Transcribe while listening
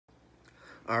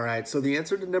All right, so the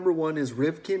answer to number one is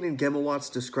Rivkin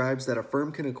Ghemawat describes that a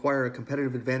firm can acquire a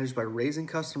competitive advantage by raising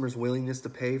customers' willingness to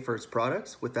pay for its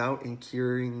products without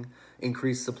incurring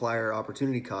increased supplier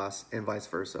opportunity costs and vice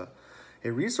versa.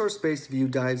 A resource-based view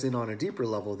dives in on a deeper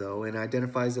level, though, and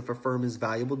identifies if a firm is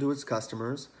valuable to its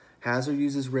customers, has or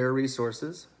uses rare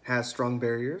resources, has strong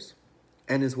barriers,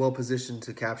 and is well positioned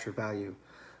to capture value.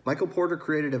 Michael Porter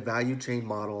created a value chain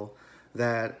model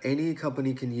that any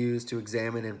company can use to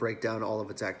examine and break down all of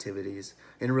its activities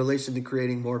in relation to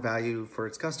creating more value for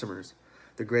its customers.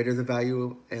 The greater the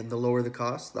value and the lower the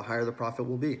cost, the higher the profit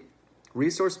will be.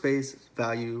 Resource-based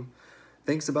value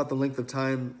thinks about the length of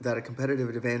time that a competitive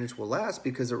advantage will last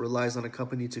because it relies on a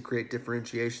company to create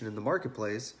differentiation in the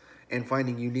marketplace and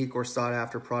finding unique or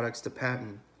sought-after products to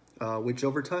patent, which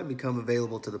over time become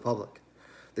available to the public.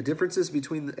 The differences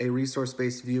between a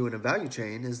resource-based view and a value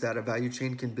chain is that a value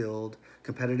chain can build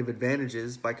competitive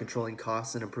advantages by controlling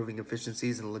costs and improving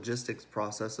efficiencies in logistics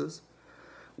processes,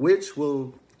 which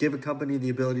will give a company the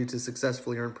ability to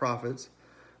successfully earn profits,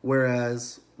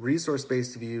 whereas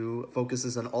resource-based view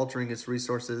focuses on altering its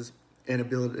resources and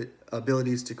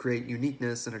abilities to create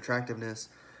uniqueness and attractiveness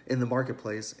in the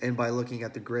marketplace, and by looking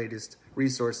at the greatest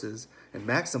resources and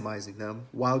maximizing them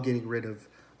while getting rid of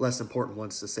less important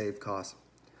ones to save costs.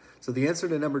 So the answer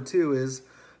to number two is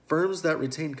firms that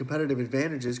retain competitive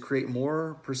advantages create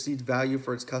more perceived value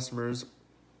for its customers,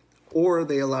 or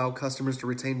they allow customers to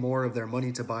retain more of their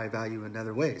money to buy value in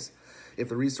other ways. If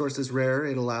the resource is rare,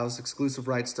 it allows exclusive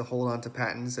rights to hold on to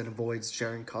patents and avoids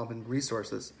sharing common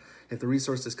resources. If the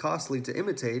resource is costly to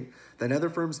imitate, then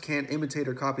other firms can't imitate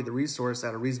or copy the resource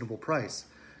at a reasonable price.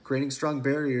 Creating strong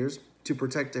barriers to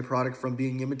protect a product from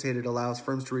being imitated allows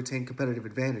firms to retain competitive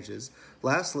advantages.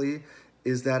 Lastly,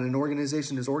 is that an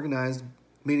organization is organized,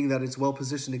 meaning that it's well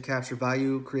positioned to capture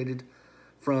value created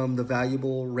from the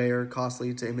valuable, rare,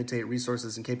 costly to imitate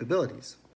resources and capabilities.